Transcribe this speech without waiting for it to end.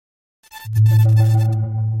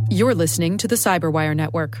You're listening to the Cyberwire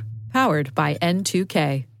Network, powered by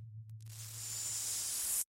N2K.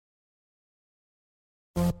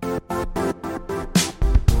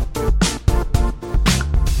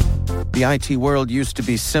 The IT world used to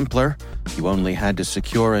be simpler. You only had to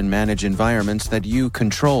secure and manage environments that you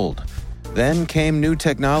controlled. Then came new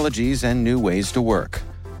technologies and new ways to work.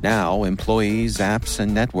 Now, employees, apps,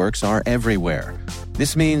 and networks are everywhere.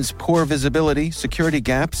 This means poor visibility, security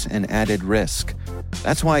gaps, and added risk.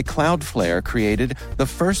 That's why Cloudflare created the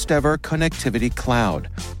first-ever connectivity cloud.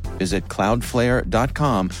 Visit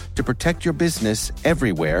cloudflare.com to protect your business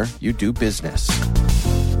everywhere you do business.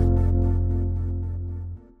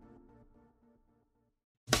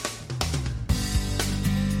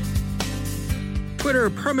 Twitter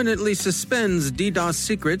permanently suspends DDoS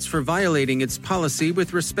Secrets for violating its policy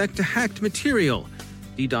with respect to hacked material.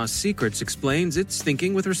 DDoS Secrets explains its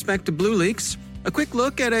thinking with respect to BlueLeaks. A quick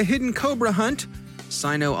look at a hidden Cobra hunt.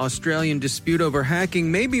 Sino-Australian dispute over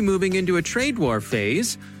hacking may be moving into a trade war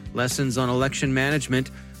phase. Lessons on election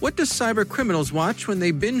management. What do cyber criminals watch when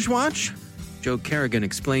they binge watch? Joe Kerrigan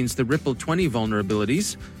explains the Ripple 20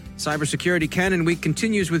 vulnerabilities. Cybersecurity Canon Week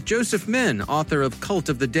continues with Joseph Min, author of Cult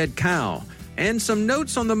of the Dead Cow. And some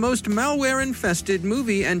notes on the most malware-infested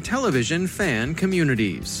movie and television fan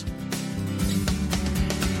communities.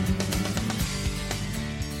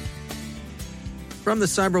 From the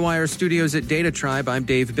CyberWire studios at Data Tribe, I'm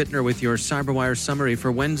Dave Bittner with your CyberWire summary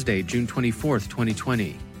for Wednesday, June 24th,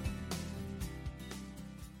 2020.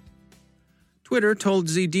 Twitter told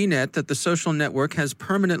ZDNet that the social network has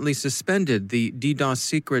permanently suspended the DDoS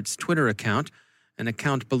Secrets Twitter account, an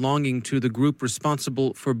account belonging to the group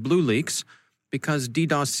responsible for BlueLeaks, because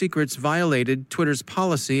DDoS Secrets violated Twitter's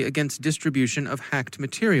policy against distribution of hacked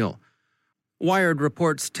material. Wired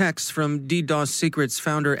reports texts from DDoS Secrets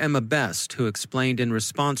founder Emma Best, who explained in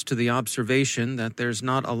response to the observation that there's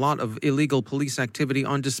not a lot of illegal police activity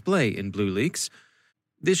on display in BlueLeaks.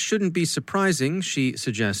 This shouldn't be surprising, she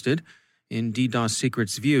suggested. In DDoS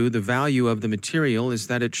Secrets' view, the value of the material is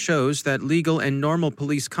that it shows that legal and normal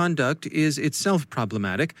police conduct is itself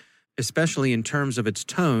problematic, especially in terms of its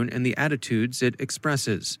tone and the attitudes it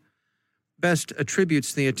expresses. Best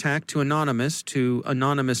attributes the attack to Anonymous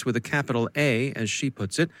with a capital A, as she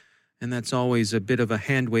puts it, and that's always a bit of a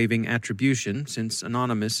hand-waving attribution, since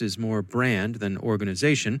Anonymous is more brand than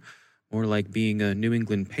organization, more like being a New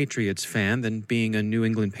England Patriots fan than being a New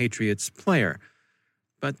England Patriots player.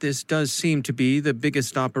 But this does seem to be the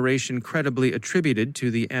biggest operation credibly attributed to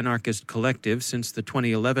the anarchist collective since the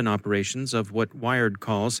 2011 operations of what Wired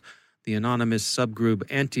calls the anonymous subgroup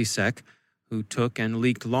Antisec, who took and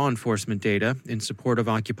leaked law enforcement data in support of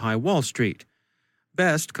Occupy Wall Street.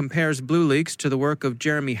 Best compares BlueLeaks to the work of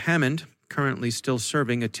Jeremy Hammond, currently still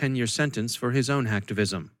serving a 10-year sentence for his own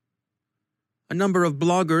hacktivism. A number of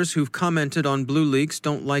bloggers who've commented on BlueLeaks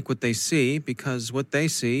don't like what they see because what they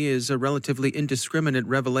see is a relatively indiscriminate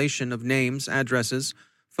revelation of names, addresses,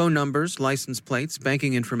 phone numbers, license plates,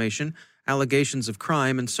 banking information, allegations of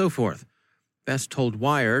crime, and so forth. Best told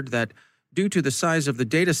Wired that due to the size of the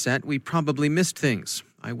data set, we probably missed things.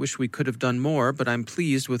 I wish we could have done more, but I'm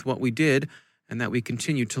pleased with what we did and that we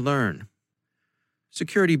continue to learn.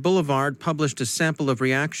 Security Boulevard published a sample of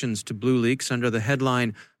reactions to BlueLeaks under the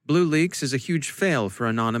headline, BlueLeaks is a huge fail for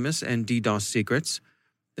Anonymous and DDoS Secrets.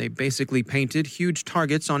 They basically painted huge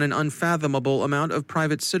targets on an unfathomable amount of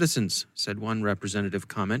private citizens, said one representative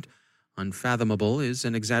comment. Unfathomable is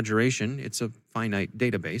an exaggeration. It's a finite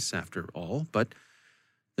database, after all, but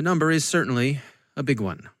the number is certainly a big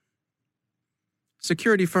one.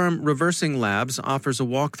 Security firm Reversing Labs offers a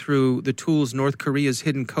walk through the tools North Korea's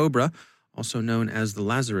Hidden Cobra, also known as the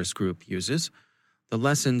Lazarus Group, uses. The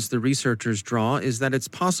lessons the researchers draw is that it's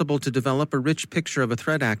possible to develop a rich picture of a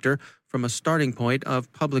threat actor from a starting point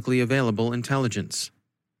of publicly available intelligence.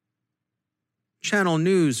 Channel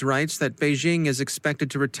News writes that Beijing is expected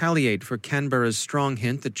to retaliate for Canberra's strong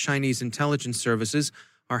hint that Chinese intelligence services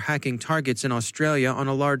are hacking targets in Australia on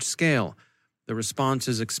a large scale. The response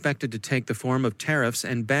is expected to take the form of tariffs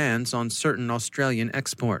and bans on certain Australian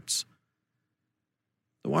exports.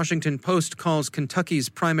 The Washington Post calls Kentucky's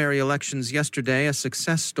primary elections yesterday a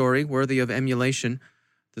success story worthy of emulation.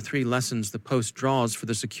 The three lessons the Post draws for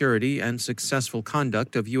the security and successful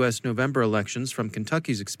conduct of U.S. November elections from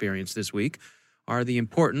Kentucky's experience this week are the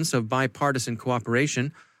importance of bipartisan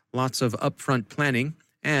cooperation, lots of upfront planning,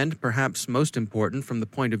 and, perhaps most important from the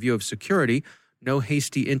point of view of security, no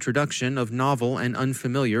hasty introduction of novel and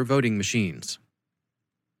unfamiliar voting machines.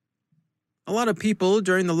 A lot of people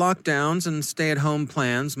during the lockdowns and stay-at-home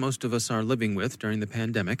plans most of us are living with during the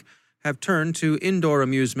pandemic have turned to indoor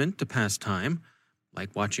amusement to pass time.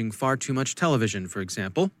 like watching far too much television, for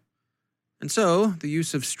example. And so, the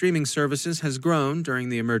use of streaming services has grown during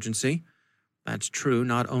the emergency. That's true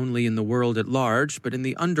not only in the world at large, but in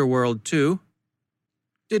the underworld too.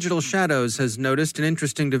 Digital Shadows has noticed an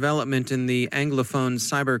interesting development in the Anglophone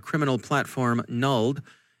cyber criminal platform Nuld.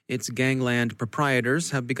 Its gangland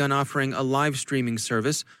proprietors have begun offering a live streaming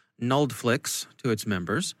service, Nuldflix, to its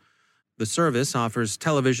members. The service offers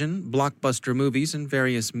television, blockbuster movies, and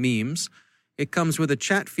various memes. It comes with a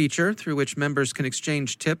chat feature through which members can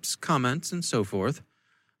exchange tips, comments, and so forth.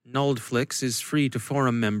 Nuldflix is free to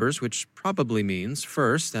forum members, which probably means,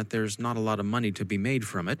 first, that there's not a lot of money to be made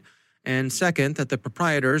from it, and second, that the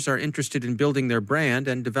proprietors are interested in building their brand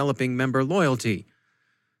and developing member loyalty.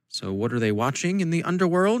 So what are they watching in the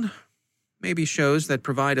underworld? Maybe shows that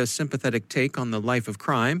provide a sympathetic take on the life of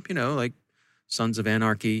crime, like Sons of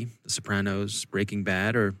Anarchy, The Sopranos, Breaking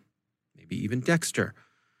Bad, or maybe even Dexter.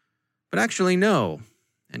 But actually, no.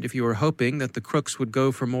 And if you were hoping that the crooks would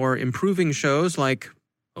go for more improving shows like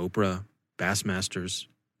Oprah, Bassmasters,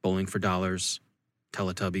 Bowling for Dollars,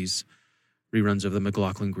 Teletubbies, reruns of the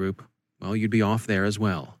McLaughlin Group, well, you'd be off there as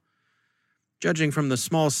well. Judging from the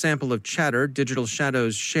small sample of chatter Digital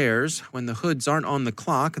Shadows shares, when the hoods aren't on the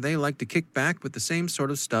clock, they like to kick back with the same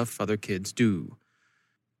sort of stuff other kids do.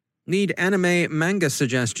 Need anime manga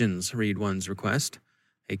suggestions, read one's request.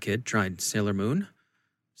 Hey kid, tried Sailor Moon.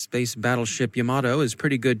 Space Battleship Yamato is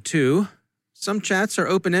pretty good too. Some chats are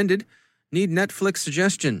open-ended. Need Netflix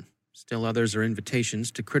suggestion. Still others are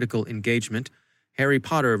invitations to critical engagement. Harry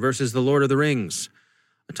Potter versus the Lord of the Rings.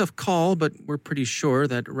 A tough call, but we're pretty sure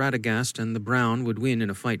that Radagast and the Brown would win in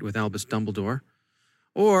a fight with Albus Dumbledore.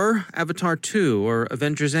 Or Avatar 2 or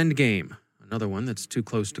Avengers Endgame. Another one that's too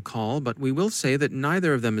close to call, but we will say that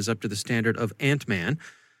neither of them is up to the standard of Ant-Man,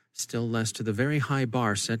 still less to the very high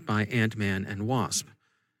bar set by Ant-Man and Wasp.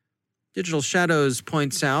 Digital Shadows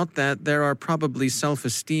points out that there are probably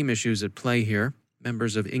self-esteem issues at play here.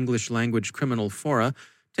 Members of English-language criminal fora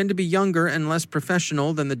tend to be younger and less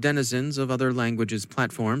professional than the denizens of other languages'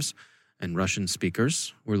 platforms, and Russian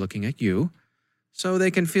speakers, we're looking at you, so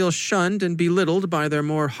they can feel shunned and belittled by their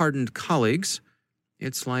more hardened colleagues.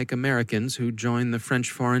 It's like Americans who join the French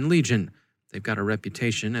Foreign Legion. They've got a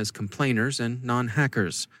reputation as complainers and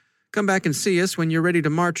non-hackers. Come back and see us when you're ready to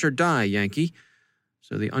march or die, Yankee.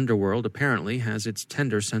 So the underworld apparently has its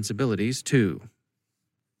tender sensibilities, too.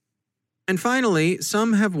 And finally,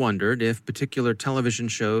 some have wondered if particular television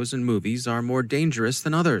shows and movies are more dangerous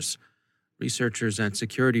than others. Researchers at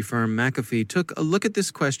security firm McAfee took a look at this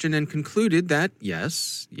question and concluded that,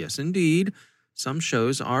 yes indeed, some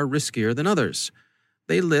shows are riskier than others.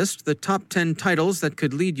 They list the top 10 titles that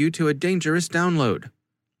could lead you to a dangerous download.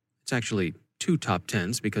 It's actually 2 top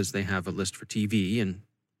 10s because they have a list for TV and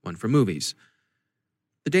one for movies.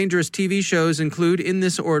 The dangerous TV shows include, in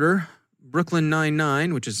this order, Brooklyn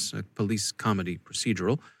Nine-Nine, which is a police comedy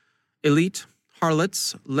procedural, Elite,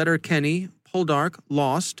 Harlots, Letterkenny, Poldark,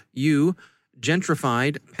 Lost, You,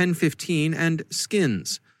 Gentrified, Pen 15, and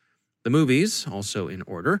Skins. The movies, also in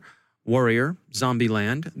order, Warrior,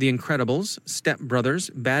 Zombieland, The Incredibles, Step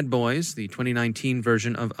Brothers, Bad Boys, the 2019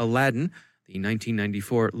 version of Aladdin, the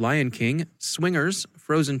 1994 Lion King, Swingers,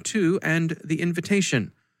 Frozen 2, and The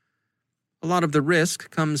Invitation. A lot of the risk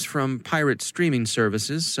comes from pirate streaming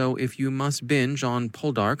services, so if you must binge on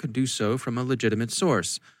Poldark, do so from a legitimate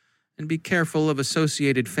source. And be careful of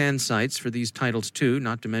associated fan sites for these titles too,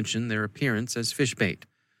 not to mention their appearance as fishbait.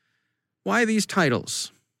 Why these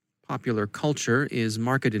titles? Popular culture is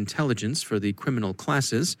market intelligence for the criminal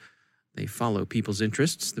classes. They follow people's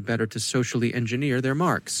interests, the better to socially engineer their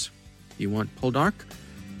marks. You want Poldark?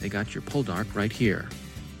 They got your Poldark right here.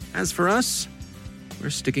 As for us, we're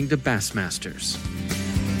sticking to Bassmasters.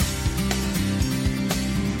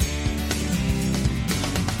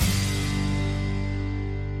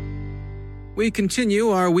 We continue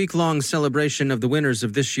our week-long celebration of the winners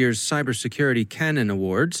of this year's Cybersecurity Canon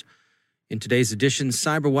Awards. In today's edition,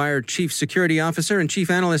 CyberWire Chief Security Officer and Chief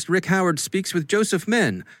Analyst Rick Howard speaks with Joseph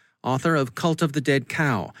Menn, author of Cult of the Dead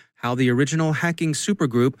Cow, How the Original Hacking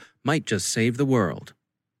Supergroup Might Just Save the World.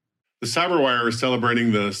 The CyberWire is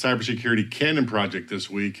celebrating the Cybersecurity Canon Project this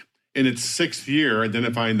week in its 6th year,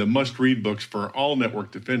 identifying the must-read books for all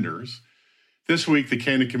network defenders. This week, the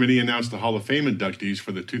Canon Committee announced the Hall of Fame inductees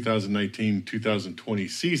for the 2019-2020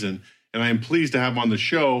 season, and I am pleased to have on the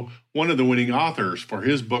show one of the winning authors for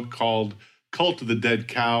his book called Cult of the Dead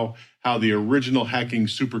Cow, How the Original Hacking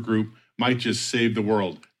Supergroup Might Just Save the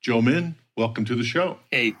World. Joe Menn, welcome to the show.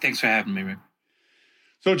 Hey, thanks for having me, Rick.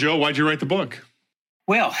 So, Joe, why'd you write the book?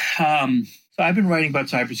 Well, so I've been writing about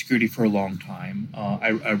cybersecurity for a long time.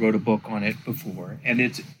 I wrote a book on it before, and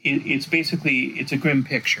it's basically a grim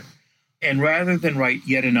picture. And rather than write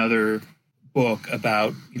yet another book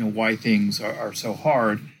about why things are so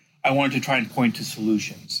hard, I wanted to try and point to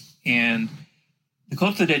solutions. And The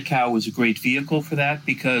Cult of the Dead Cow was a great vehicle for that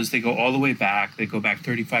because they go all the way back. They go back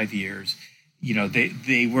 35 years.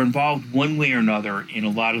 They were involved one way or another in a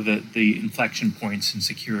lot of the inflection points in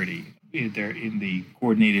security. They're in the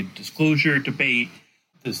coordinated disclosure debate,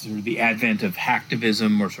 the advent of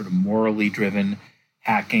hacktivism, or sort of morally driven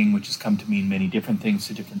hacking, which has come to mean many different things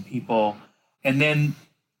to different people. And then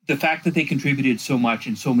the fact that they contributed so much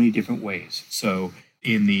in so many different ways. So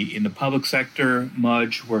in the public sector,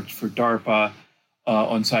 Mudge worked for DARPA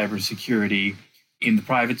on cybersecurity. In the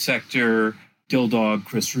private sector, Dildog,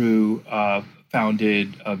 Chris Rue,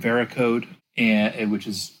 founded Veracode, which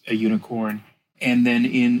is a unicorn. And then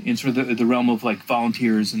in sort of the realm of like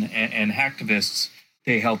volunteers and hacktivists,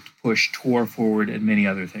 they helped push Tor forward and many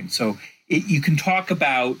other things. So you can talk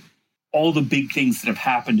about all the big things that have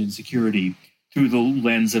happened in security through the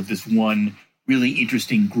lens of this one really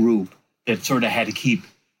interesting group that sort of had to keep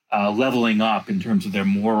leveling up in terms of their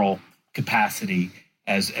moral capacity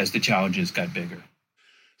as the challenges got bigger.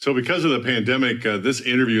 So because of the pandemic, this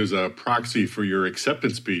interview is a proxy for your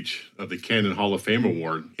acceptance speech of the Cannon Hall of Fame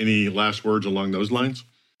Award. Any last words along those lines?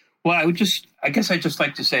 Well, I guess I'd just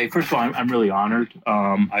like to say, first of all, I'm really honored.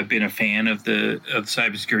 I've been a fan of the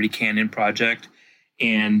Cybersecurity Cannon Project,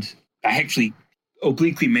 and I actually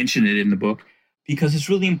obliquely mention it in the book because it's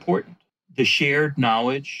really important. The shared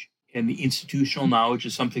knowledge and the institutional knowledge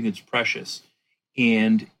is something that's precious,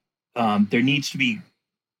 and there needs to be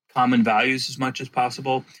common values as much as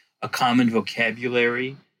possible, a common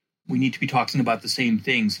vocabulary. We need to be talking about the same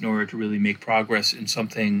things in order to really make progress in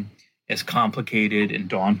something as complicated and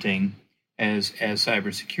daunting as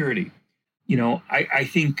cybersecurity. I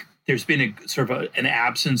think there's been an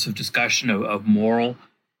absence of discussion of moral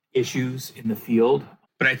issues in the field,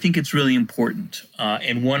 but I think it's really important.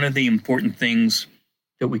 And one of the important things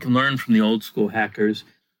that we can learn from the old school hackers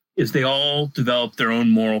is they all developed their own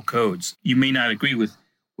moral codes. You may not agree with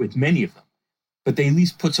many of them, but they at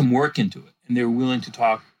least put some work into it, and they're willing to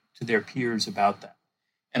talk to their peers about that.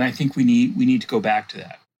 And I think we need to go back to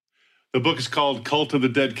that. The book is called Cult of the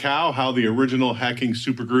Dead Cow, How the Original Hacking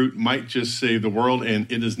Supergroup Might Just Save the World,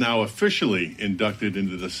 and it is now officially inducted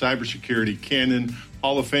into the Cybersecurity Cannon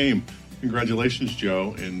Hall of Fame. Congratulations,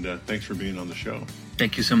 Joe, and thanks for being on the show.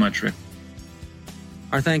 Thank you so much, Rick.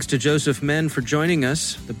 Our thanks to Joseph Menn for joining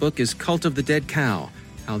us. The book is Cult of the Dead Cow,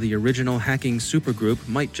 How the Original Hacking Supergroup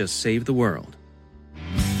Might Just Save the World.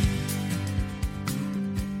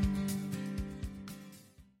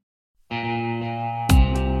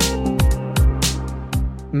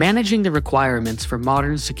 Managing the requirements for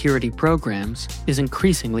modern security programs is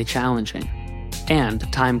increasingly challenging and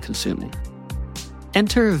time-consuming.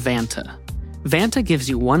 Enter Vanta. Vanta gives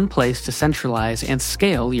you one place to centralize and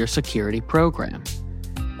scale your security program.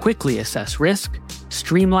 Quickly assess risk,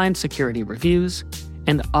 streamline security reviews,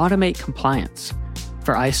 and automate compliance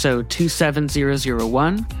for ISO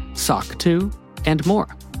 27001, SOC 2, and more.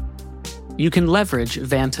 You can leverage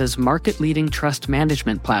Vanta's market-leading trust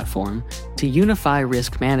management platform to unify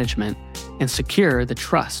risk management and secure the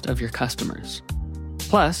trust of your customers.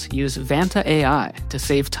 Plus, use Vanta AI to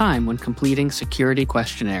save time when completing security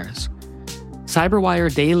questionnaires.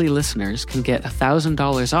 CyberWire Daily listeners can get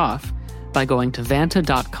 $1,000 off by going to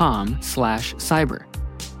vanta.com/cyber.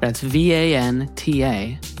 That's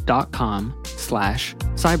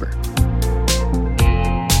vanta.com/cyber.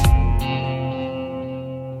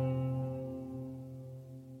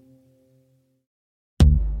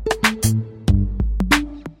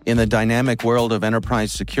 In the dynamic world of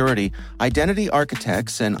enterprise security, identity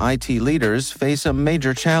architects and IT leaders face a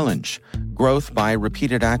major challenge. Growth by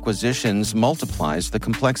repeated acquisitions multiplies the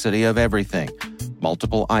complexity of everything.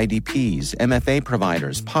 Multiple IDPs, MFA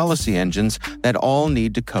providers, policy engines that all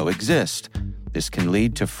need to coexist. This can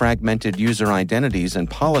lead to fragmented user identities and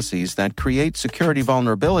policies that create security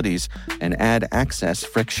vulnerabilities and add access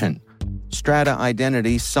friction. Strata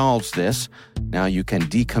Identity solves this. Now you can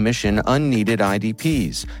decommission unneeded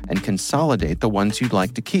IDPs and consolidate the ones you'd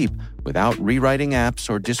like to keep without rewriting apps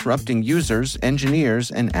or disrupting users,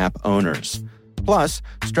 engineers, and app owners. Plus,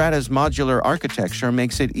 Strata's modular architecture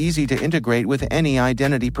makes it easy to integrate with any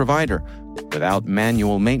identity provider without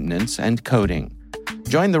manual maintenance and coding.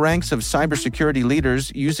 Join the ranks of cybersecurity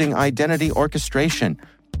leaders using identity orchestration.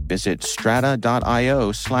 Visit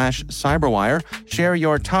strata.io/cyberwire, share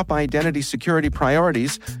your top identity security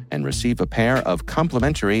priorities, and receive a pair of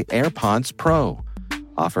complimentary AirPods Pro.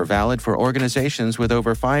 Offer valid for organizations with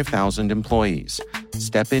over 5,000 employees.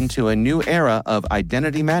 Step into a new era of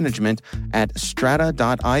identity management at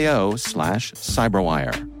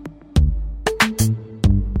strata.io/cyberwire.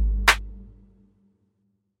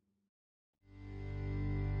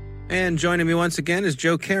 And joining me once again is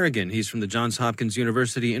Joe Carrigan. He's from the Johns Hopkins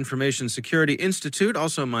University Information Security Institute,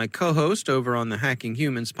 also my co-host over on the Hacking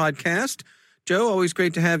Humans podcast. Joe, always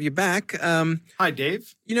great to have you back. Hi,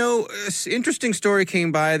 Dave. You know, interesting story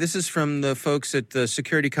came by. This is from the folks at the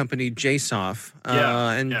security company JSOF.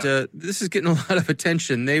 This is getting a lot of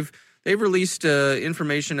attention. They've released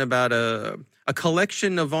information about a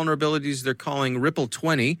collection of vulnerabilities they're calling Ripple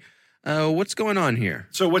 20. What's going on here?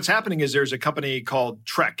 So what's happening is there's a company called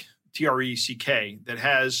Trek, T-R-E-C-K, that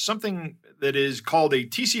has something that is called a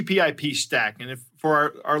TCP/IP stack. And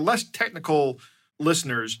for our less technical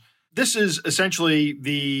listeners, this is essentially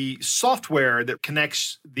the software that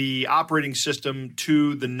connects the operating system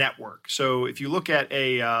to the network. So if you look at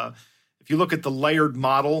the layered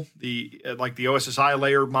model, like the OSSI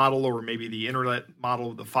layered model, or maybe the internet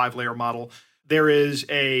model, the 5-layer model, there is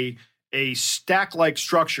a stack-like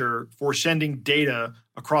structure for sending data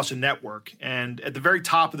across a network. And at the very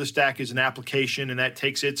top of the stack is an application, and that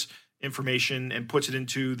takes its information and puts it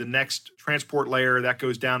into the next transport layer that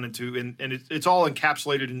goes down into, and it's all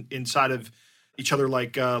encapsulated inside of each other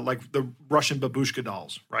like the Russian babushka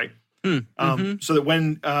dolls, right? So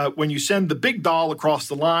that when you send the big doll across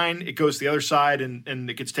the line, it goes to the other side and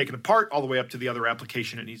it gets taken apart all the way up to the other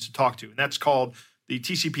application it needs to talk to. And that's called the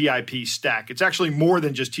TCP/IP stack. It's actually more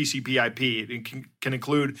than just TCP/IP. It can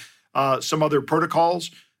include some other protocols.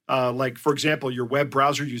 Like, for example, your web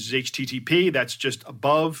browser uses HTTP. That's just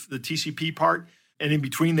above the TCP part. And in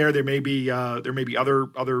between there may be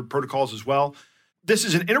other protocols as well. This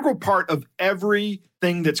is an integral part of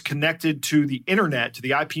everything that's connected to the internet, to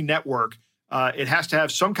the IP network. It has to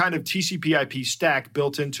have some kind of TCP/IP stack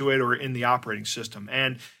built into it or in the operating system.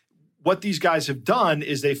 And what these guys have done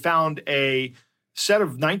is they found a set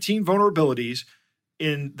of 19 vulnerabilities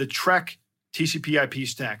in the Trek TCP/IP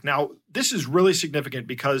stack. Now, this is really significant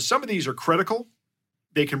because some of these are critical.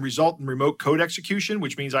 They can result in remote code execution,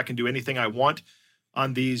 which means I can do anything I want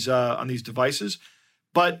on these devices.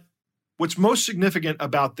 But what's most significant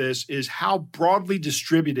about this is how broadly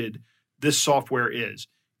distributed this software is.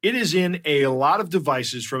 It is in a lot of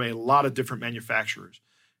devices from a lot of different manufacturers.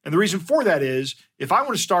 And the reason for that is if I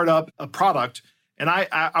want to start up a product and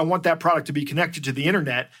I want that product to be connected to the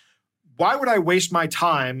internet, why would I waste my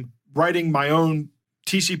time writing my own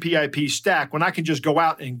TCP/IP stack when I can just go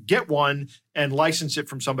out and get one and license it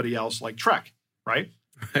from somebody else like Trek, right?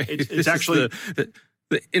 It's actually the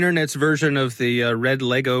internet's version of the red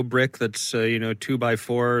Lego brick that's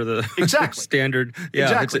 2x4, the exactly standard. Yeah,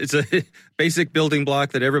 exactly. It's a basic building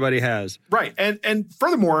block that everybody has. Right, and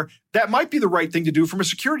furthermore, that might be the right thing to do from a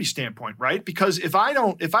security standpoint, right? Because if I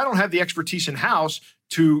don't have the expertise in house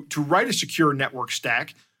to write a secure network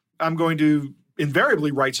stack, I'm going to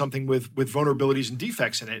invariably write something with vulnerabilities and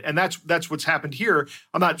defects in it. And that's what's happened here.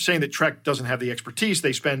 I'm not saying that Trek doesn't have the expertise.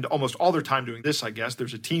 They spend almost all their time doing this, I guess.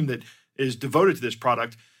 There's a team that is devoted to this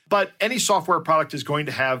product. But any software product is going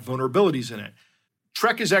to have vulnerabilities in it.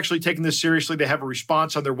 Trek is actually taking this seriously. They have a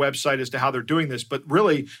response on their website as to how they're doing this. But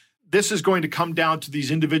really, this is going to come down to these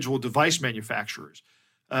individual device manufacturers,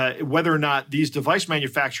 whether or not these device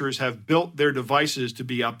manufacturers have built their devices to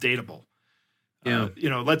be updatable. Yeah.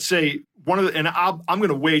 Let's say I'm going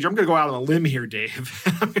to go out on a limb here, Dave.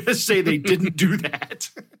 I'm going to say they didn't do that.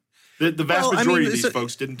 The vast majority of these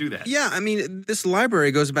folks didn't do that. Yeah, I mean, this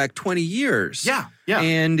library goes back 20 years. Yeah.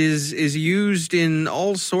 And is used in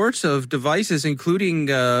all sorts of devices, including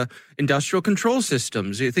industrial control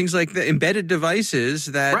systems, things like the embedded devices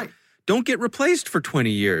that don't get replaced for 20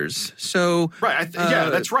 years. So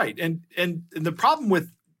that's right. And the problem with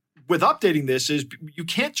updating this is you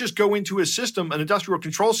can't just go into a system, an industrial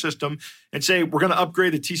control system, and say, we're going to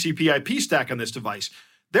upgrade the TCP/IP stack on this device.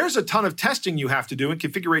 There's a ton of testing you have to do and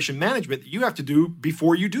configuration management that you have to do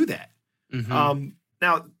before you do that. Mm-hmm.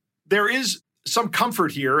 Now, there is some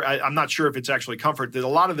comfort here. I'm not sure if it's actually comfort that a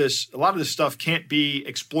lot of this stuff can't be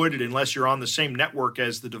exploited unless you're on the same network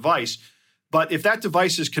as the device. But if that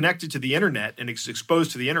device is connected to the internet and it's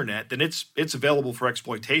exposed to the internet, then it's available for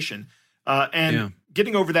exploitation.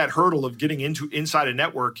 Getting over that hurdle of getting inside a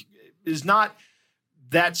network is not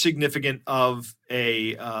that significant of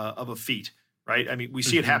a feat, right? I mean, we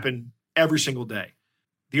see it happen every single day.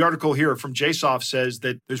 The article here from JSOF says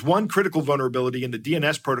that there's one critical vulnerability in the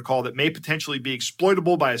DNS protocol that may potentially be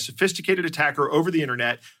exploitable by a sophisticated attacker over the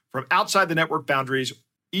internet from outside the network boundaries,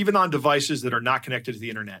 even on devices that are not connected to the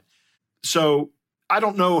internet. So I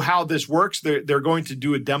don't know how this works. They're going to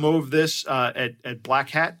do a demo of this at Black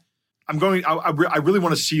Hat. I really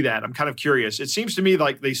want to see that. I'm kind of curious. It seems to me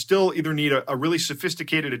like they still either need a really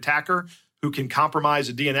sophisticated attacker who can compromise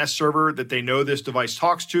a DNS server that they know this device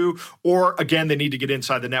talks to, or again, they need to get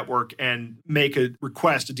inside the network and make a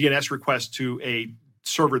DNS request to a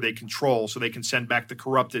server they control so they can send back the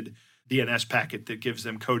corrupted DNS packet that gives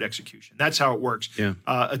them code execution. That's how it works. Yeah.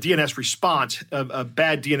 A DNS response, a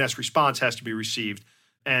bad DNS response has to be received,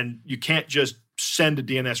 and you can't just send a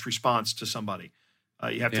DNS response to somebody.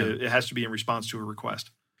 It has to be in response to a request.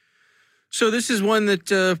 So this is one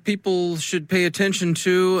that people should pay attention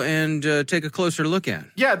to and take a closer look at.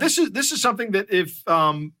 Yeah, this is something that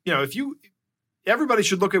everybody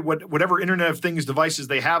should look at whatever Internet of Things devices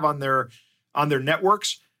they have on their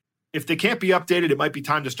networks. If they can't be updated, it might be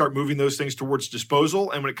time to start moving those things towards disposal.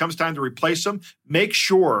 And when it comes time to replace them, make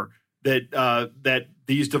sure that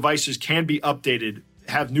these devices can be updated,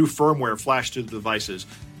 have new firmware flashed to the devices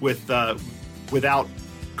without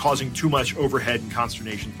causing too much overhead and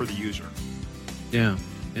consternation for the user. Yeah.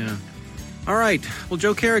 All right. Well,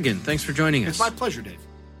 Joe Carrigan, thanks for joining us. It's my pleasure, Dave.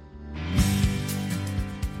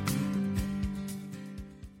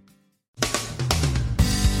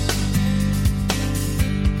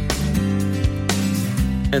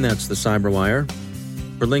 And that's the Cyberwire.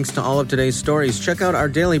 For links to all of today's stories, check out our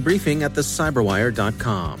daily briefing at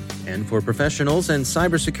thecyberwire.com. And for professionals and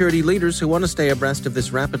cybersecurity leaders who want to stay abreast of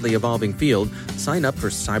this rapidly evolving field, sign up for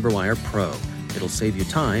Cyberwire Pro. It'll save you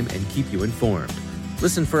time and keep you informed.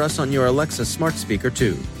 Listen for us on your Alexa smart speaker,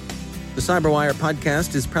 too. The Cyberwire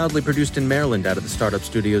podcast is proudly produced in Maryland out of the startup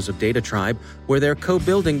studios of Data Tribe, where they're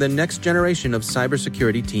co-building the next generation of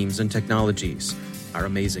cybersecurity teams and technologies. Our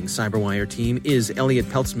amazing Cyberwire team is Elliot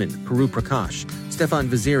Peltzman, Puru Prakash, Stefan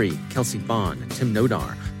Vaziri, Kelsey Bond, Tim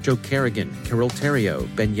Nodar, Joe Carrigan, Carol Terrio,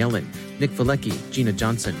 Ben Yellen, Nick Valecki, Gina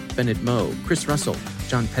Johnson, Bennett Moe, Chris Russell,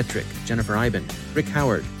 John Petrick, Jennifer Iben, Rick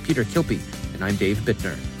Howard, Peter Kilpie, and I'm Dave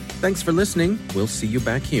Bittner. Thanks for listening. We'll see you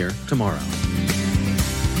back here tomorrow.